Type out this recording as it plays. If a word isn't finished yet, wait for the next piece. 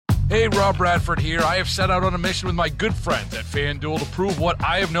Hey, Rob Bradford here. I have set out on a mission with my good friends at FanDuel to prove what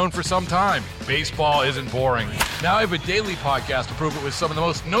I have known for some time. Baseball isn't boring. Now I have a daily podcast to prove it with some of the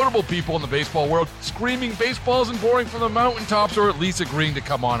most notable people in the baseball world, screaming baseball isn't boring from the mountaintops, or at least agreeing to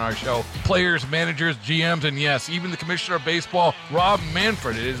come on our show. Players, managers, GMs, and yes, even the commissioner of baseball, Rob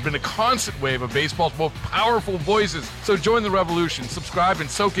Manfred. It has been a constant wave of baseball's most powerful voices. So join the revolution. Subscribe and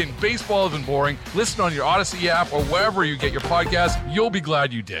soak in Baseball Isn't Boring. Listen on your Odyssey app or wherever you get your podcasts. You'll be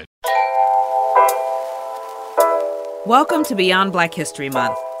glad you did. Welcome to Beyond Black History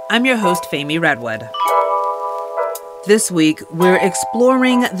Month. I'm your host, Fahmy Redwood. This week, we're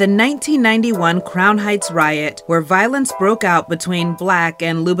exploring the 1991 Crown Heights riot, where violence broke out between Black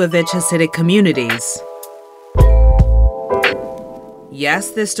and Lubavitch Hasidic communities.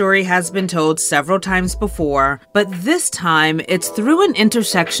 Yes, this story has been told several times before, but this time it's through an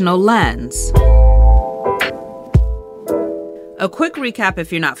intersectional lens. A quick recap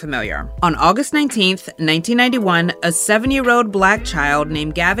if you're not familiar. On August 19th, 1991, a 7-year-old Black child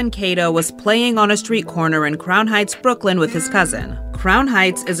named Gavin Cato was playing on a street corner in Crown Heights, Brooklyn with his cousin. Crown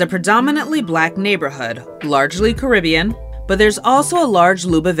Heights is a predominantly Black neighborhood, largely Caribbean, but there's also a large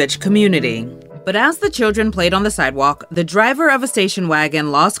Lubavitch community. But as the children played on the sidewalk, the driver of a station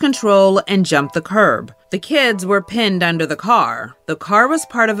wagon lost control and jumped the curb. The kids were pinned under the car. The car was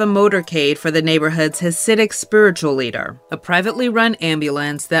part of a motorcade for the neighborhood's Hasidic spiritual leader. A privately run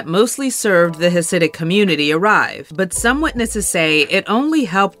ambulance that mostly served the Hasidic community arrived, but some witnesses say it only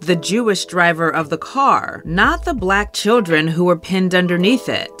helped the Jewish driver of the car, not the Black children who were pinned underneath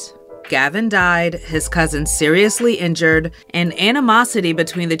it. Gavin died, his cousin seriously injured, and animosity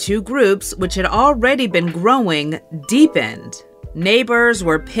between the two groups, which had already been growing, deepened. Neighbors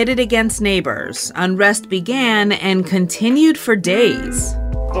were pitted against neighbors. Unrest began and continued for days.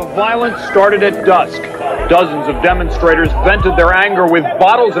 The violence started at dusk. Dozens of demonstrators vented their anger with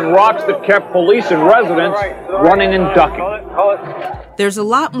bottles and rocks that kept police and residents running and ducking. There's a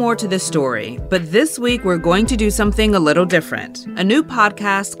lot more to this story, but this week we're going to do something a little different. A new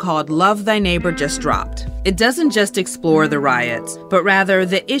podcast called Love Thy Neighbor just dropped. It doesn't just explore the riots, but rather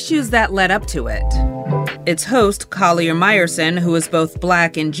the issues that led up to it. Its host, Collier Meyerson, who is both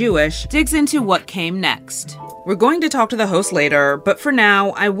Black and Jewish, digs into what came next. We're going to talk to the host later, but for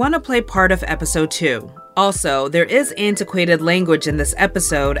now, I want to play part of episode 2. Also, there is antiquated language in this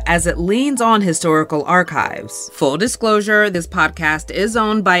episode as it leans on historical archives. Full disclosure, this podcast is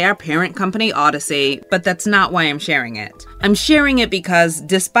owned by our parent company Odyssey, but that's not why I'm sharing it. I'm sharing it because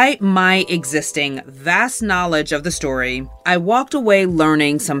despite my existing vast knowledge of the story, I walked away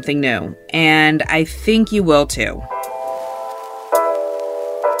learning something new, and I think you will too.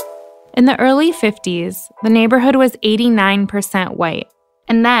 In the early 50s, the neighborhood was 89% white.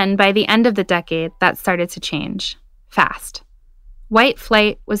 And then, by the end of the decade, that started to change. Fast. White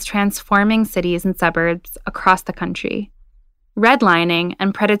flight was transforming cities and suburbs across the country. Redlining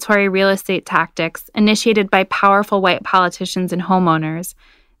and predatory real estate tactics initiated by powerful white politicians and homeowners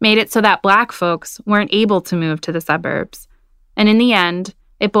made it so that Black folks weren't able to move to the suburbs. And in the end,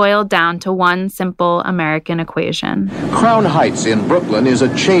 it boiled down to one simple American equation. Crown Heights in Brooklyn is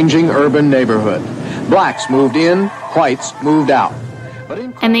a changing urban neighborhood. Blacks moved in, whites moved out.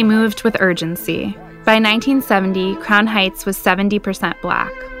 And they moved with urgency. By 1970, Crown Heights was 70%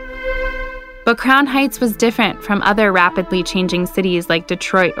 Black. But Crown Heights was different from other rapidly changing cities like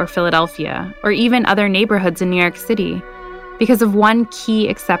Detroit or Philadelphia, or even other neighborhoods in New York City, because of one key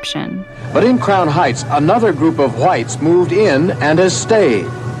exception. But in Crown Heights, another group of whites moved in and has stayed.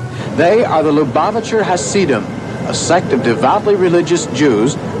 They are the Lubavitcher Hasidim, a sect of devoutly religious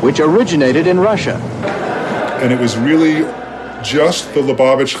Jews which originated in Russia. And it was really just the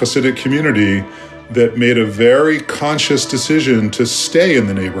Lubavitch Hasidic community that made a very conscious decision to stay in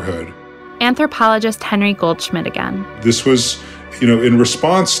the neighborhood. Anthropologist Henry Goldschmidt again. This was, in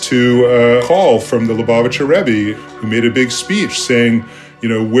response to a call from the Lubavitcher Rebbe, who made a big speech saying,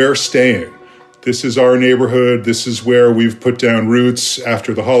 we're staying. This is our neighborhood. This is where we've put down roots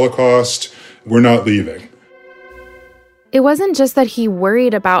after the Holocaust. We're not leaving. It wasn't just that he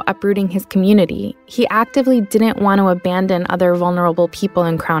worried about uprooting his community. He actively didn't want to abandon other vulnerable people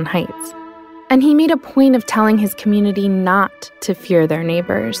in Crown Heights. And he made a point of telling his community not to fear their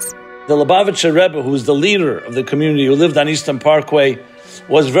neighbors. The Lubavitcher Rebbe, who was the leader of the community who lived on Eastern Parkway,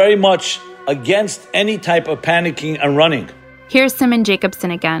 was very much against any type of panicking and running. Here's Simon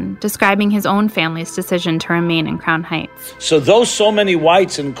Jacobson again, describing his own family's decision to remain in Crown Heights. So though so many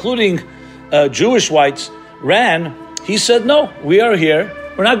whites, including Jewish whites, ran, he said, no, we are here.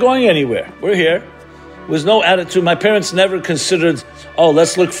 We're not going anywhere. We're here. There was no attitude. My parents never considered,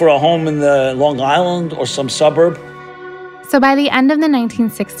 let's look for a home in the Long Island or some suburb. So by the end of the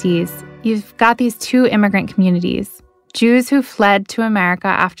 1960s, you've got these two immigrant communities, Jews who fled to America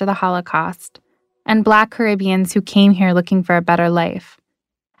after the Holocaust, and Black Caribbeans who came here looking for a better life.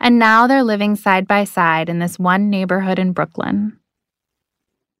 And now they're living side by side in this one neighborhood in Brooklyn.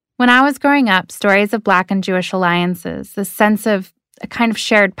 When I was growing up, stories of Black and Jewish alliances, this sense of a kind of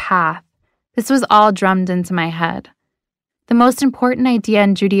shared path, this was all drummed into my head. The most important idea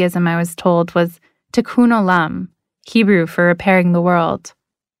in Judaism, I was told, was tikkun olam, Hebrew for repairing the world.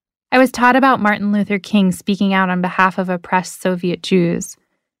 I was taught about Martin Luther King speaking out on behalf of oppressed Soviet Jews,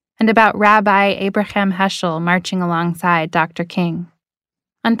 and about Rabbi Abraham Heschel marching alongside Dr. King.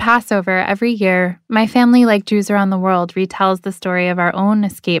 On Passover, every year, my family, like Jews around the world, retells the story of our own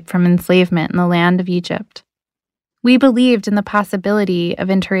escape from enslavement in the land of Egypt. We believed in the possibility of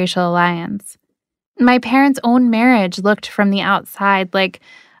interracial alliance. My parents' own marriage looked from the outside like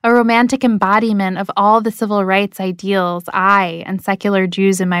a romantic embodiment of all the civil rights ideals I and secular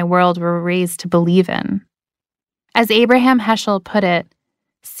Jews in my world were raised to believe in. As Abraham Heschel put it,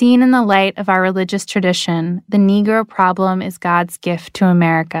 seen in the light of our religious tradition, the Negro problem is God's gift to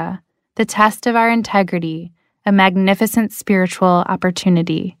America, the test of our integrity, a magnificent spiritual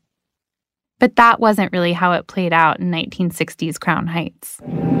opportunity. But that wasn't really how it played out in 1960s Crown Heights.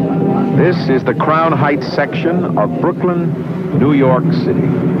 This is the Crown Heights section of Brooklyn, New York City.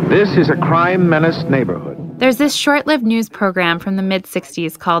 This is a crime-menaced neighborhood. There's this short-lived news program from the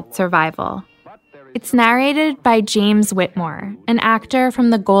mid-60s called Survival. It's narrated by James Whitmore, an actor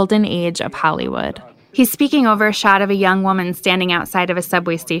from the golden age of Hollywood. He's speaking over a shot of a young woman standing outside of a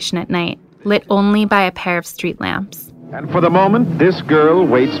subway station at night, lit only by a pair of street lamps. And for the moment, this girl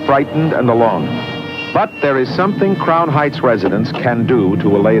waits frightened and alone. But there is something Crown Heights residents can do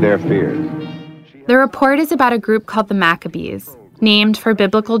to allay their fears. The report is about a group called the Maccabees, named for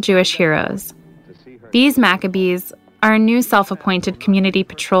biblical Jewish heroes. These Maccabees are a new self-appointed community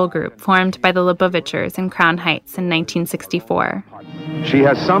patrol group formed by the Lubavitchers in Crown Heights in 1964. She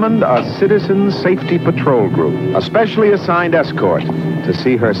has summoned a citizen safety patrol group, a specially assigned escort, to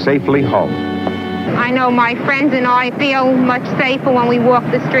see her safely home. I know my friends and I feel much safer when we walk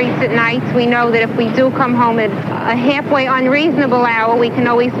the streets at night. We know that if we do come home at a halfway unreasonable hour, we can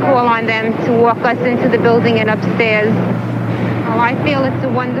always call on them to walk us into the building and upstairs. Oh, I feel it's a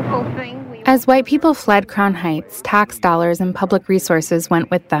wonderful thing. As white people fled Crown Heights, tax dollars and public resources went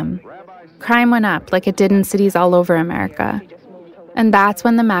with them. Crime went up like it did in cities all over America. And that's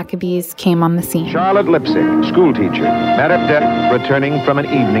when the Maccabees came on the scene. Charlotte Lipsick, schoolteacher, met at death returning from an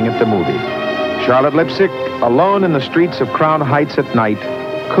evening at the movies. Charlotte Lipsick, alone in the streets of Crown Heights at night,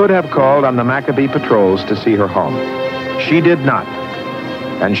 could have called on the Maccabee patrols to see her home. She did not,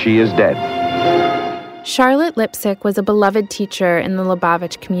 and she is dead. Charlotte Lipsick was a beloved teacher in the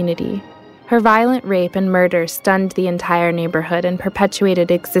Lubavitch community. Her violent rape and murder stunned the entire neighborhood and perpetuated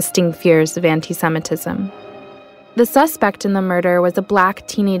existing fears of anti-Semitism. The suspect in the murder was a Black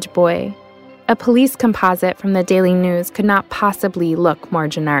teenage boy. A police composite from the Daily News could not possibly look more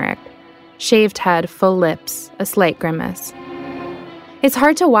generic. Shaved head, full lips, a slight grimace. It's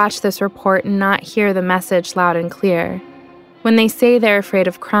hard to watch this report and not hear the message loud and clear. When they say they're afraid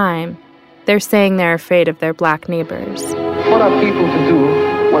of crime, they're saying they're afraid of their Black neighbors. What are people to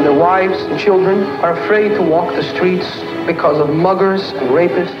do when their wives and children are afraid to walk the streets because of muggers and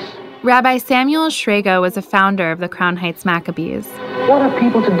rapists? Rabbi Samuel Shrega was a founder of the Crown Heights Maccabees. What are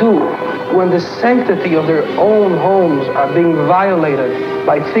people to do when the sanctity of their own homes are being violated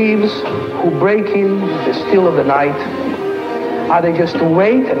by thieves who break in the still of the night? Are they just to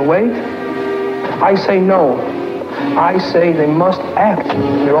wait and wait? I say no. I say they must act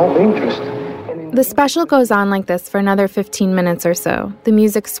in their own interest. The special goes on like this for another 15 minutes or so, the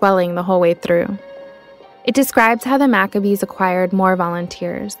music swelling the whole way through. It describes how the Maccabees acquired more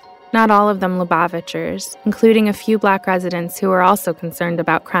volunteers, not all of them Lubavitchers, including a few Black residents who were also concerned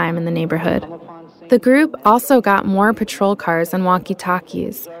about crime in the neighborhood. The group also got more patrol cars and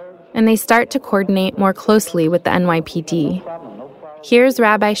walkie-talkies, and they start to coordinate more closely with the NYPD. Here's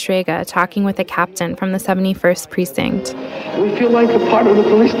Rabbi Shrega talking with a captain from the 71st Precinct. We feel like a part of the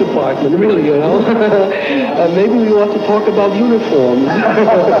police department, really, you know. Maybe we ought to talk about uniforms.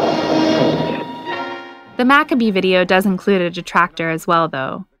 The Maccabee video does include a detractor as well,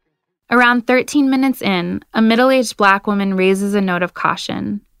 though. Around 13 minutes in, a middle-aged Black woman raises a note of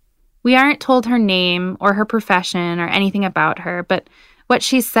caution. We aren't told her name or her profession or anything about her, but what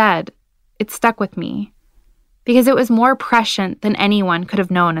she said, it stuck with me. Because it was more prescient than anyone could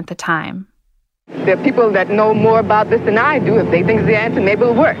have known at the time. There are people that know more about this than I do. If they think it's the answer, maybe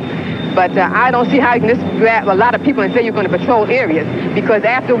it'll work. But I don't see how you can just grab a lot of people and say you're going to patrol areas, because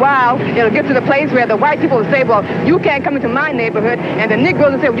after a while, it'll get to the place where the white people will say, well, you can't come into my neighborhood, and the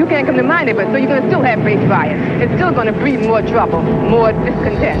Negroes will say, well, you can't come to my neighborhood, so you're going to still have race riots. It's still going to breed more trouble, more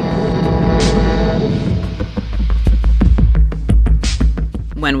discontent.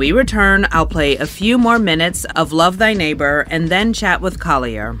 When we return, I'll play a few more minutes of Love Thy Neighbor and then chat with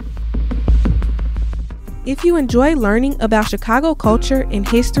Collier. If you enjoy learning about Chicago culture and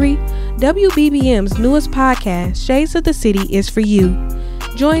history, WBBM's newest podcast, Shades of the City, is for you.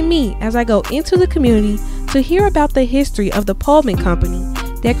 Join me as I go into the community to hear about the history of the Pullman Company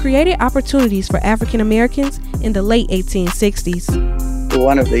that created opportunities for African Americans in the late 1860s.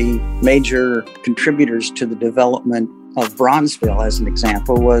 One of the major contributors to the development of Bronzeville, as an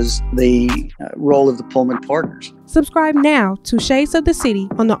example, was the role of the Pullman Porters. Subscribe now to Shades of the City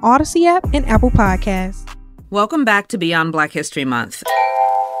on the Odyssey app and Apple Podcasts. Welcome back to Beyond Black History Month.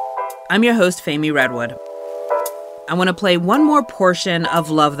 I'm your host, Femi Redwood. I want to play one more portion of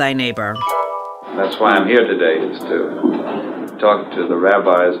Love Thy Neighbor. That's why I'm here today, is to talk to the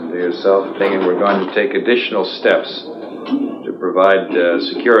rabbis and to yourself, thinking we're going to take additional steps to provide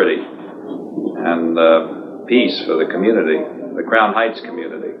security and peace for the community, the Crown Heights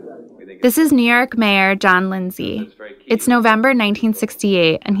community. This is New York Mayor John Lindsay. It's November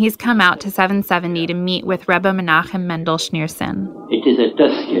 1968, and he's come out to 770 to meet with Rebbe Menachem Mendel Schneerson. It is a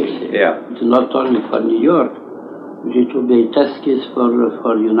test case. Yeah. It's not only for New York, but it will be a test case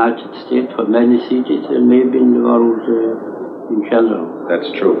for United States, for many cities, and maybe in the world in general.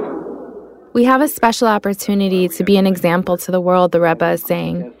 That's true. We have a special opportunity to be an example to the world, the Rebbe is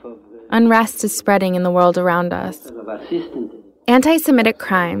saying. Unrest is spreading in the world around us. Anti-Semitic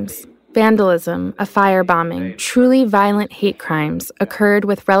crimes, vandalism, a firebombing, truly violent hate crimes occurred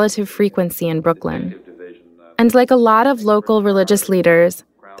with relative frequency in Brooklyn. And like a lot of local religious leaders,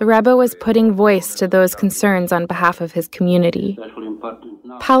 the Rebbe was putting voice to those concerns on behalf of his community.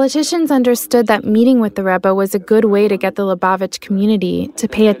 Politicians understood that meeting with the Rebbe was a good way to get the Lubavitch community to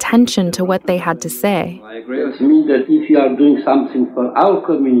pay attention to what they had to say. I agree. It means that if you are doing something for our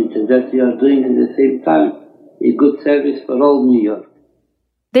community, that you are doing at the same time a good service for all New York.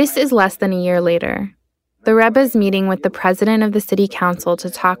 This is less than a year later. The Rebbe is meeting with the president of the city council to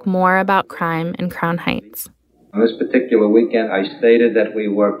talk more about crime in Crown Heights. On this particular weekend, I stated that we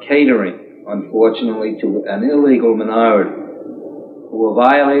were catering, unfortunately, to an illegal minority who were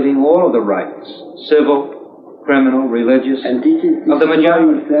violating all of the rights, civil, criminal, religious, and of the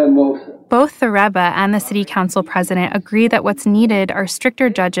majority. Both the Rebbe and the city council president agree that what's needed are stricter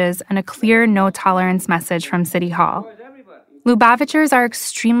judges and a clear no-tolerance message from City Hall. Lubavitchers are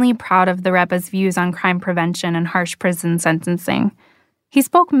extremely proud of the Rebbe's views on crime prevention and harsh prison sentencing. He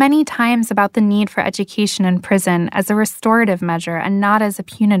spoke many times about the need for education in prison as a restorative measure and not as a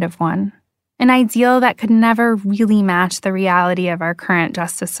punitive one, an ideal that could never really match the reality of our current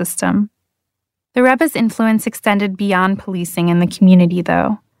justice system. The Rebbe's influence extended beyond policing in the community,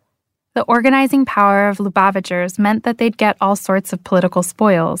 though. The organizing power of Lubavitchers meant that they'd get all sorts of political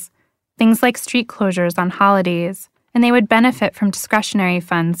spoils, things like street closures on holidays, and they would benefit from discretionary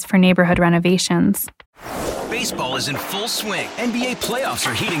funds for neighborhood renovations. Baseball is in full swing. NBA playoffs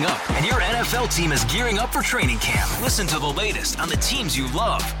are heating up, and your NFL team is gearing up for training camp. Listen to the latest on the teams you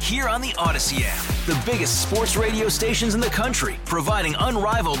love here on the Odyssey app. The biggest sports radio stations in the country, providing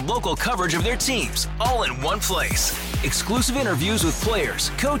unrivaled local coverage of their teams, all in one place. Exclusive interviews with players,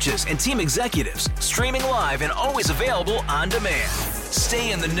 coaches, and team executives, streaming live and always available on demand.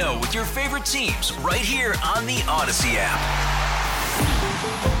 Stay in the know with your favorite teams right here on the Odyssey app.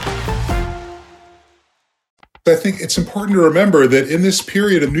 I think it's important to remember that in this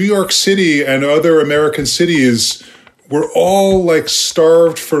period of New York City and other American cities, we're all like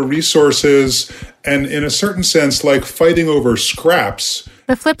starved for resources and in a certain sense like fighting over scraps.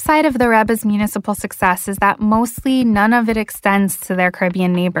 The flip side of the Rebbe's municipal success is that mostly none of it extends to their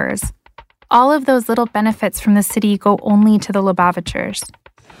Caribbean neighbors. All of those little benefits from the city go only to the Lubavitchers.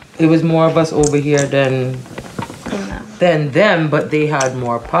 It was more of us over here than them, but they had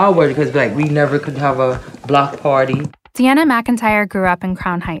more power because like we never could have a block party. Deanna McIntyre grew up in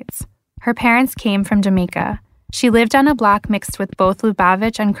Crown Heights. Her parents came from Jamaica. She lived on a block mixed with both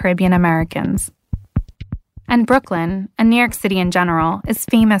Lubavitch and Caribbean Americans. And Brooklyn, and New York City in general, is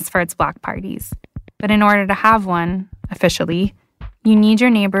famous for its block parties. But in order to have one, officially, you need your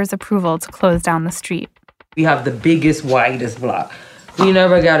neighbor's approval to close down the street. We have the biggest, widest block. We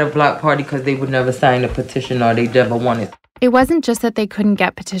never got a block party because they would never sign a petition or they never wanted. It wasn't just that they couldn't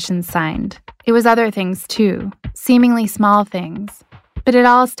get petitions signed. It was other things, too, seemingly small things. But it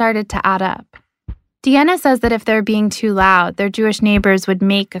all started to add up. Deanna says that if they're being too loud, their Jewish neighbors would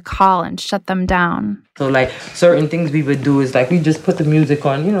make a call and shut them down. So, like, certain things we would do is, like, we just put the music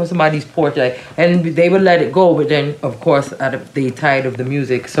on, somebody's porch, like, and they would let it go. But then, of course, they tired of the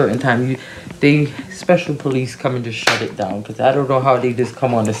music, certain time, special police come and just shut it down. Because I don't know how they just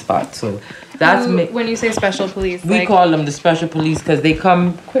come on the spot. So, that's... When you say special police, we call them the special police because they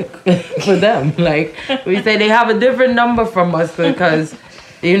come quick for them. Like, we say they have a different number from us because...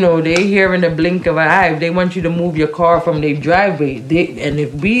 they hear in the blink of an eye. If they want you to move your car from their driveway, and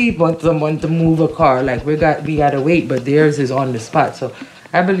if we want someone to move a car, like we gotta wait, but theirs is on the spot. So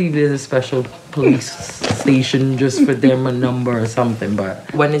I believe there's a special police station just for them, a number or something.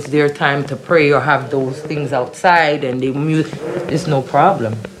 But when it's their time to pray or have those things outside and they mute, it's no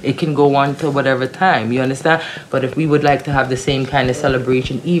problem. It can go on till whatever time, you understand? But if we would like to have the same kind of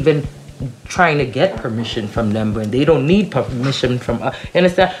celebration, even trying to get permission from them, but they don't need permission from us. You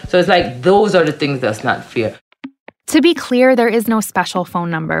understand? So it's like, those are the things that's not fair. To be clear, there is no special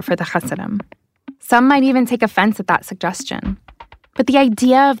phone number for the Hasidim. Some might even take offense at that suggestion. But the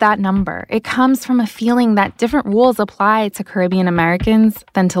idea of that number, it comes from a feeling that different rules apply to Caribbean Americans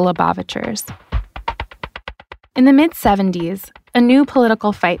than to Lubavitchers. In the mid-70s, a new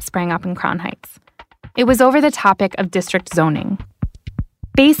political fight sprang up in Crown Heights. It was over the topic of district zoning.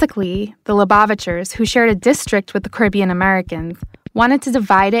 Basically, the Lubavitchers, who shared a district with the Caribbean Americans, wanted to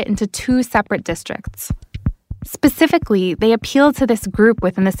divide it into two separate districts. Specifically, they appealed to this group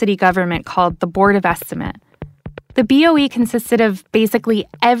within the city government called the Board of Estimate. The BOE consisted of basically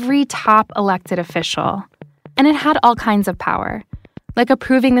every top elected official, and it had all kinds of power, like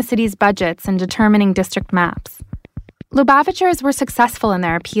approving the city's budgets and determining district maps. Lubavitchers were successful in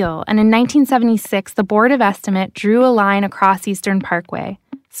their appeal, and in 1976, the Board of Estimate drew a line across Eastern Parkway,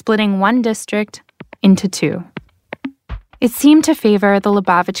 splitting one district into two. It seemed to favor the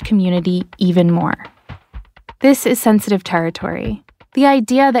Lubavitch community even more. This is sensitive territory. The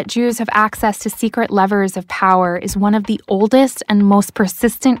idea that Jews have access to secret levers of power is one of the oldest and most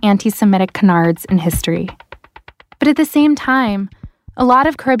persistent anti-Semitic canards in history. But at the same time, a lot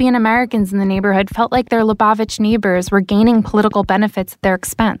of Caribbean Americans in the neighborhood felt like their Lubavitch neighbors were gaining political benefits at their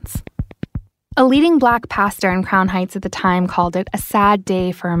expense. A leading Black pastor in Crown Heights at the time called it a sad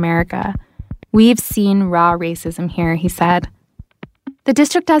day for America. "We've seen raw racism here," he said. The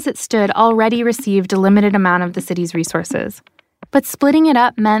district as it stood already received a limited amount of the city's resources, but splitting it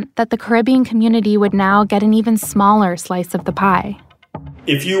up meant that the Caribbean community would now get an even smaller slice of the pie.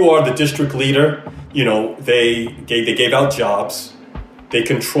 If you are the district leader, they gave out jobs. They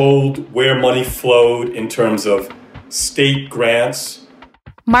controlled where money flowed in terms of state grants.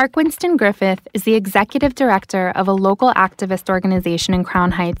 Mark Winston Griffith is the executive director of a local activist organization in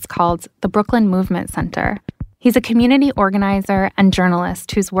Crown Heights called the Brooklyn Movement Center. He's a community organizer and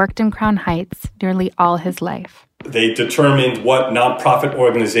journalist who's worked in Crown Heights nearly all his life. They determined what nonprofit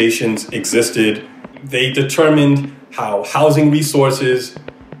organizations existed. They determined how housing resources,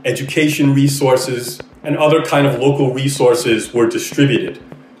 education resources, and other kind of local resources were distributed.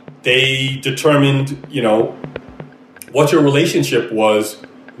 They determined, what your relationship was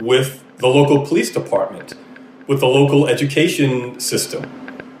with the local police department, with the local education system.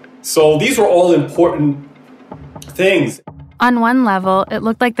 So these were all important things. On one level, it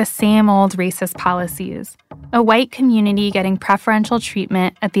looked like the same old racist policies. A white community getting preferential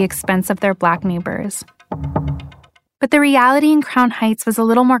treatment at the expense of their Black neighbors. But the reality in Crown Heights was a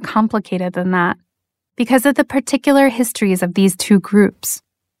little more complicated than that, because of the particular histories of these two groups.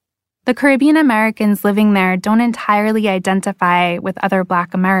 The Caribbean Americans living there don't entirely identify with other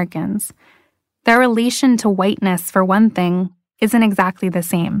Black Americans. Their relation to whiteness, for one thing, isn't exactly the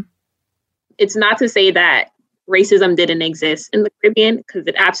same. It's not to say that racism didn't exist in the Caribbean, because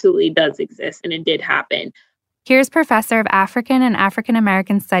it absolutely does exist, and it did happen. Here's Professor of African and African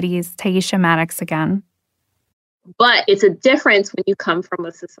American Studies, Taisha Maddox again. But it's a difference when you come from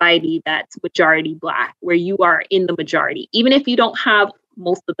a society that's majority Black, where you are in the majority. Even if you don't have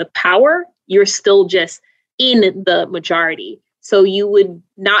most of the power, you're still just in the majority. So it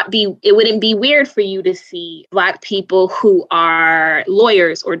wouldn't be weird for you to see Black people who are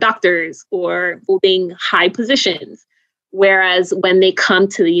lawyers or doctors or holding high positions. Whereas when they come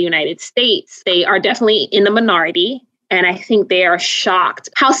to the United States, they are definitely in the minority. And I think they are shocked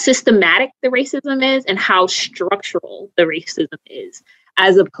how systematic the racism is and how structural the racism is,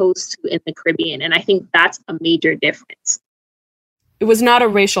 as opposed to in the Caribbean. And I think that's a major difference. It was not a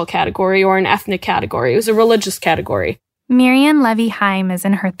racial category or an ethnic category. It was a religious category. Miriam Levy-Haim is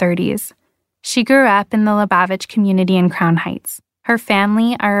in her 30s. She grew up in the Lubavitch community in Crown Heights. Her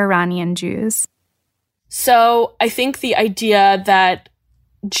family are Iranian Jews. So I think the idea that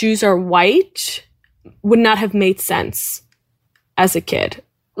Jews are white would not have made sense as a kid.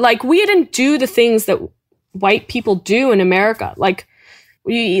 Like, we didn't do the things that white people do in America. Like,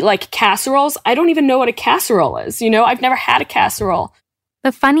 we eat like casseroles. I don't even know what a casserole is. I've never had a casserole.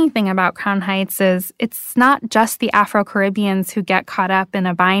 The funny thing about Crown Heights is it's not just the Afro-Caribbeans who get caught up in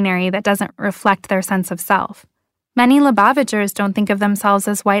a binary that doesn't reflect their sense of self. Many Lubavitchers don't think of themselves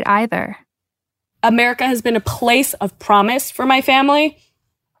as white either. America has been a place of promise for my family.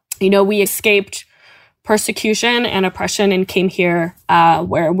 We escaped persecution and oppression and came here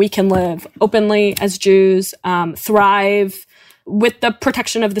where we can live openly as Jews, thrive with the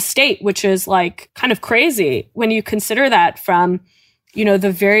protection of the state, which is like kind of crazy when you consider that from,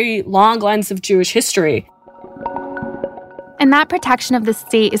 the very long lens of Jewish history. And that protection of the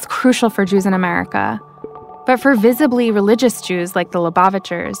state is crucial for Jews in America. But for visibly religious Jews like the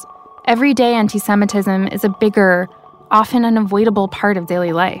Lubavitchers, everyday anti-Semitism is a bigger, often unavoidable part of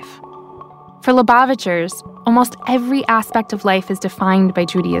daily life. For Lubavitchers, almost every aspect of life is defined by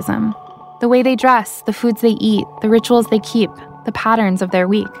Judaism. The way they dress, the foods they eat, the rituals they keep, the patterns of their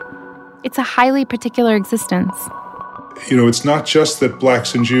week. It's a highly particular existence. It's not just that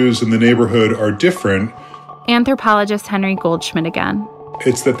blacks and Jews in the neighborhood are different. Anthropologist Henry Goldschmidt again.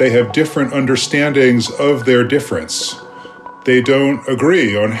 It's that they have different understandings of their difference. They don't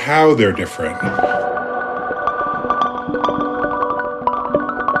agree on how they're different.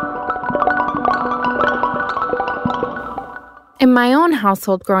 In my own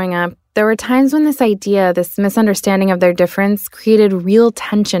household growing up, there were times when this misunderstanding of their difference created real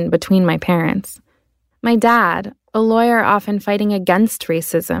tension between my parents. My dad, a lawyer often fighting against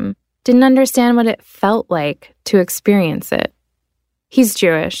racism, didn't understand what it felt like to experience it. He's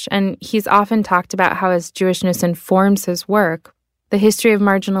Jewish, and he's often talked about how his Jewishness informs his work, the history of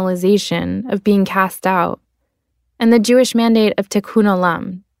marginalization, of being cast out, and the Jewish mandate of tikkun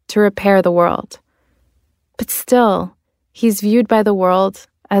olam, to repair the world. But still, he's viewed by the world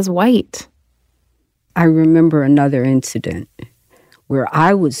as white. I remember another incident where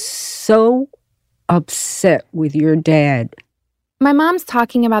I was so upset with your dad. My mom's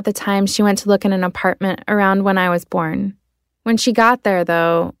talking about the time she went to look at an apartment around when I was born. When she got there,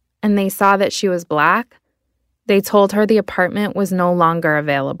 though, and they saw that she was black, they told her the apartment was no longer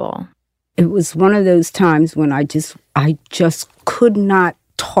available. It was one of those times when I just could not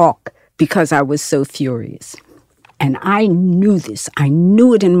talk because I was so furious. And I knew this. I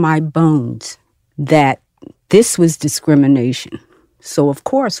knew it in my bones that this was discrimination. So, of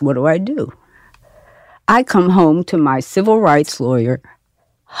course, what do? I come home to my civil rights lawyer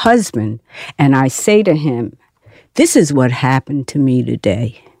husband, and I say to him, "This is what happened to me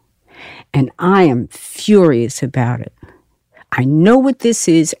today, and I am furious about it. I know what this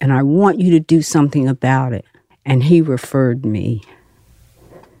is, and I want you to do something about it." And he referred me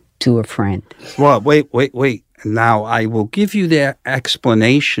to a friend. Well, wait. Now, I will give you the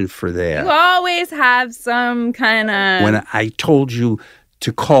explanation for that. You always have some kind of... When I told you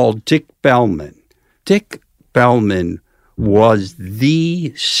to call Dick Bellman. Dick Bellman was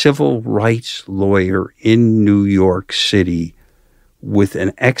the civil rights lawyer in New York City with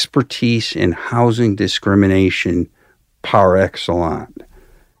an expertise in housing discrimination par excellence.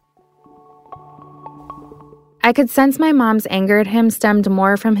 I could sense my mom's anger at him stemmed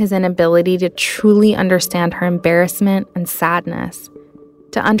more from his inability to truly understand her embarrassment and sadness,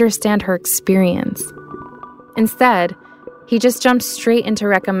 to understand her experience. Instead, he just jumped straight into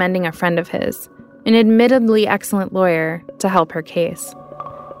recommending a friend of his, an admittedly excellent lawyer, to help her case.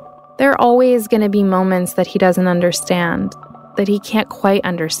 There are always going to be moments that he doesn't understand, that he can't quite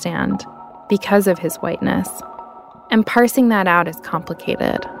understand, because of his whiteness. And parsing that out is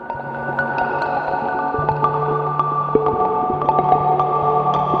complicated.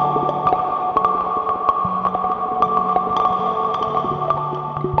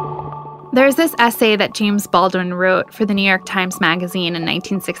 There's this essay that James Baldwin wrote for the New York Times Magazine in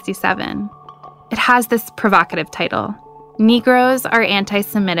 1967. It has this provocative title, Negroes Are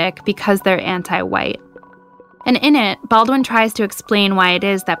Anti-Semitic Because They're Anti-White. And in it, Baldwin tries to explain why it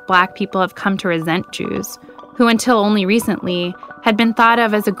is that Black people have come to resent Jews, who until only recently had been thought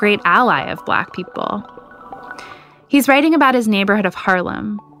of as a great ally of Black people. He's writing about his neighborhood of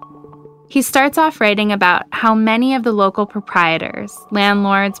Harlem. He starts off writing about how many of the local proprietors,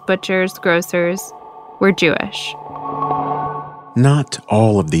 landlords, butchers, grocers, were Jewish. Not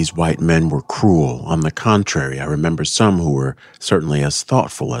all of these white men were cruel. On the contrary, I remember some who were certainly as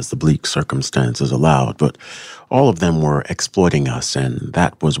thoughtful as the bleak circumstances allowed, but all of them were exploiting us, and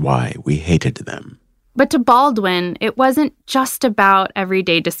that was why we hated them. But to Baldwin, it wasn't just about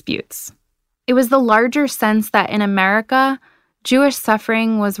everyday disputes. It was the larger sense that in America, Jewish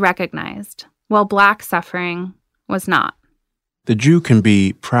suffering was recognized, while Black suffering was not. The Jew can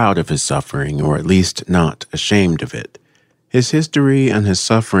be proud of his suffering, or at least not ashamed of it. His history and his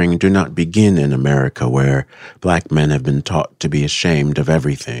suffering do not begin in America, where Black men have been taught to be ashamed of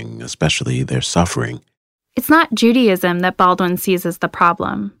everything, especially their suffering. It's not Judaism that Baldwin sees as the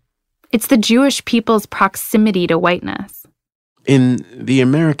problem. It's the Jewish people's proximity to whiteness. In the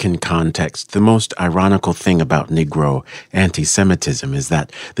American context, the most ironical thing about Negro anti-Semitism is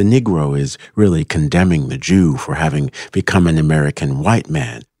that the Negro is really condemning the Jew for having become an American white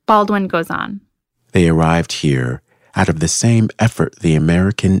man. Baldwin goes on. They arrived here out of the same effort the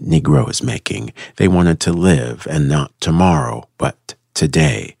American Negro is making. They wanted to live, and not tomorrow, but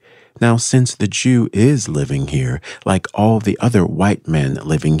today. Now, since the Jew is living here, like all the other white men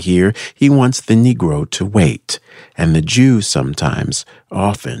living here, he wants the Negro to wait. And the Jew sometimes,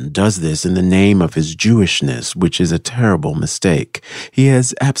 often, does this in the name of his Jewishness, which is a terrible mistake. He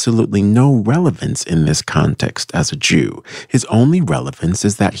has absolutely no relevance in this context as a Jew. His only relevance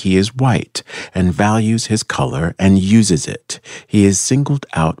is that he is white and values his color and uses it. He is singled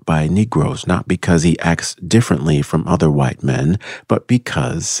out by Negroes not because he acts differently from other white men, but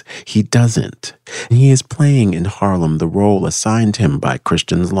because he doesn't. He is playing in Harlem the role assigned him by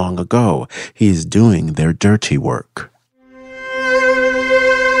Christians long ago. He is doing their dirty work.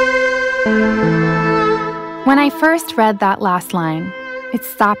 When I first read that last line, it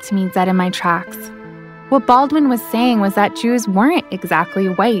stopped me dead in my tracks. What Baldwin was saying was that Jews weren't exactly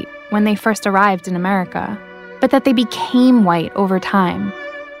white when they first arrived in America, but that they became white over time.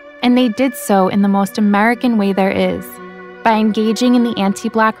 And they did so in the most American way there is, by engaging in the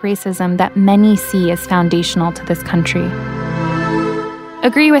anti-Black racism that many see as foundational to this country.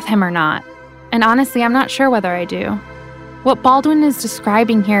 Agree with him or not, and honestly, I'm not sure whether I do. What Baldwin is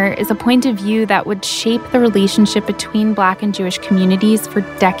describing here is a point of view that would shape the relationship between Black and Jewish communities for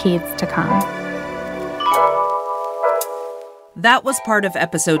decades to come. That was part of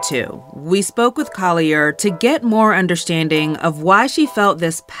episode 2. We spoke with Collier to get more understanding of why she felt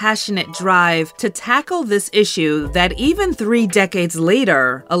this passionate drive to tackle this issue that even 3 decades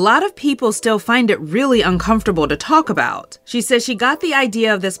later, a lot of people still find it really uncomfortable to talk about. She says she got the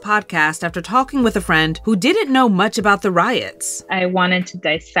idea of this podcast after talking with a friend who didn't know much about the riots. I wanted to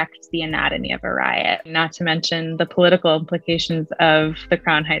dissect the anatomy of a riot, not to mention the political implications of the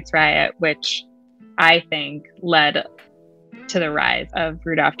Crown Heights riot, which I think led to the rise of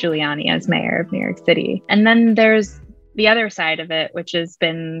Rudolph Giuliani as mayor of New York City. And then there's the other side of it, which has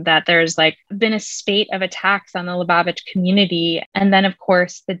been that there's been a spate of attacks on the Lubavitch community. And then, of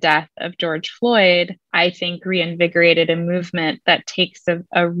course, the death of George Floyd, I think, reinvigorated a movement that takes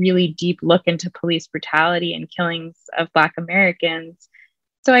a really deep look into police brutality and killings of Black Americans.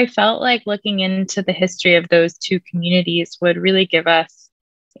 So I felt like looking into the history of those two communities would really give us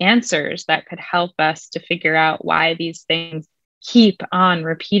answers that could help us to figure out why these things keep on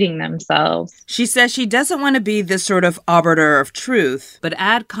repeating themselves. She says she doesn't want to be this sort of arbiter of truth, but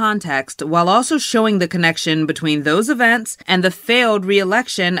add context while also showing the connection between those events and the failed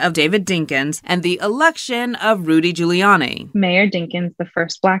re-election of David Dinkins and the election of Rudy Giuliani. Mayor Dinkins, the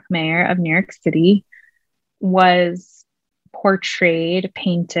first Black mayor of New York City, was portrayed,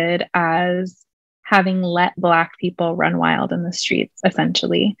 painted as having let Black people run wild in the streets,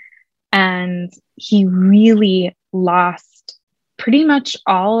 essentially. And he really lost pretty much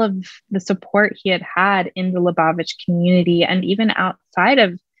all of the support he had in the Lubavitch community, and even outside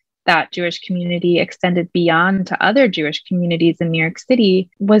of that Jewish community, extended beyond to other Jewish communities in New York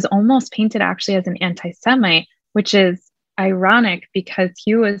City, was almost painted actually as an anti-Semite, which is ironic because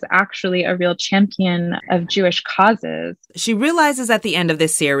he was actually a real champion of Jewish causes. She realizes at the end of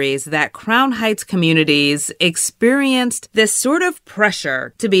this series that Crown Heights communities experienced this sort of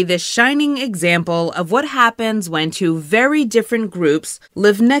pressure to be this shining example of what happens when two very different groups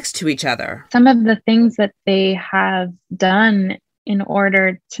live next to each other. Some of the things that they have done in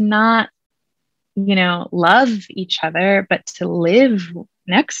order to not, love each other, but to live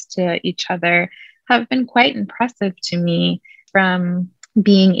next to each other have been quite impressive to me, from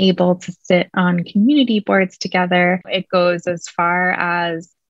being able to sit on community boards together. It goes as far as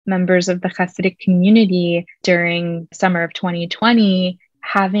members of the Hasidic community during summer of 2020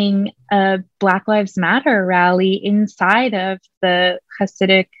 having a Black Lives Matter rally inside of the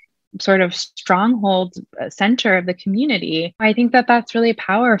Hasidic sort of stronghold center of the community. I think that that's really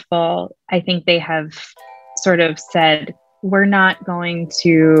powerful. I think they have sort of said, we're not going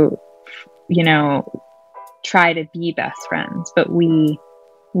to try to be best friends, but we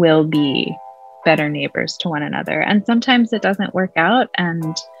will be better neighbors to one another. And sometimes it doesn't work out,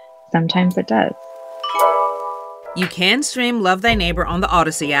 and sometimes it does. You can stream Love Thy Neighbor on the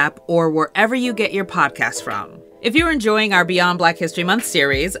Odyssey app or wherever you get your podcasts from. If you're enjoying our Beyond Black History Month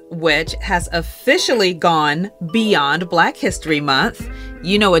series, which has officially gone beyond Black History Month,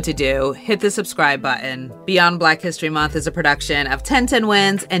 you know what to do. Hit the subscribe button. Beyond Black History Month is a production of 1010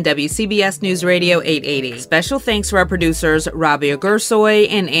 Wins and WCBS News Radio 880. Special thanks to our producers, Rabia Gursoy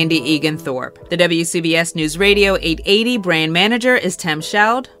and Andy Egan Thorpe. The WCBS News Radio 880 brand manager is Tim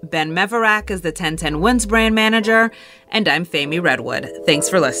Sheld. Ben Meverak is the 1010 Wins brand manager. And I'm Fami Redwood. Thanks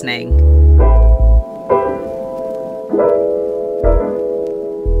for listening.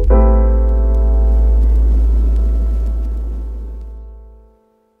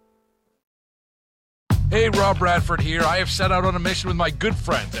 Hey, Rob Bradford here. I have set out on a mission with my good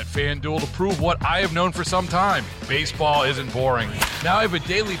friends at FanDuel to prove what I have known for some time. Baseball isn't boring. Now I have a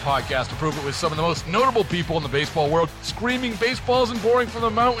daily podcast to prove it with some of the most notable people in the baseball world, screaming baseball isn't boring from the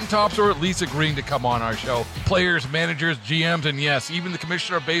mountaintops, or at least agreeing to come on our show. Players, managers, GMs, and yes, even the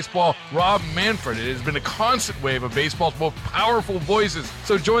commissioner of baseball, Rob Manfred. It has been a constant wave of baseball's most powerful voices.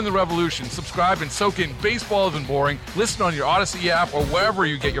 So join the revolution. Subscribe and soak in Baseball Isn't Boring. Listen on your Odyssey app or wherever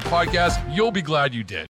you get your podcasts. You'll be glad you did.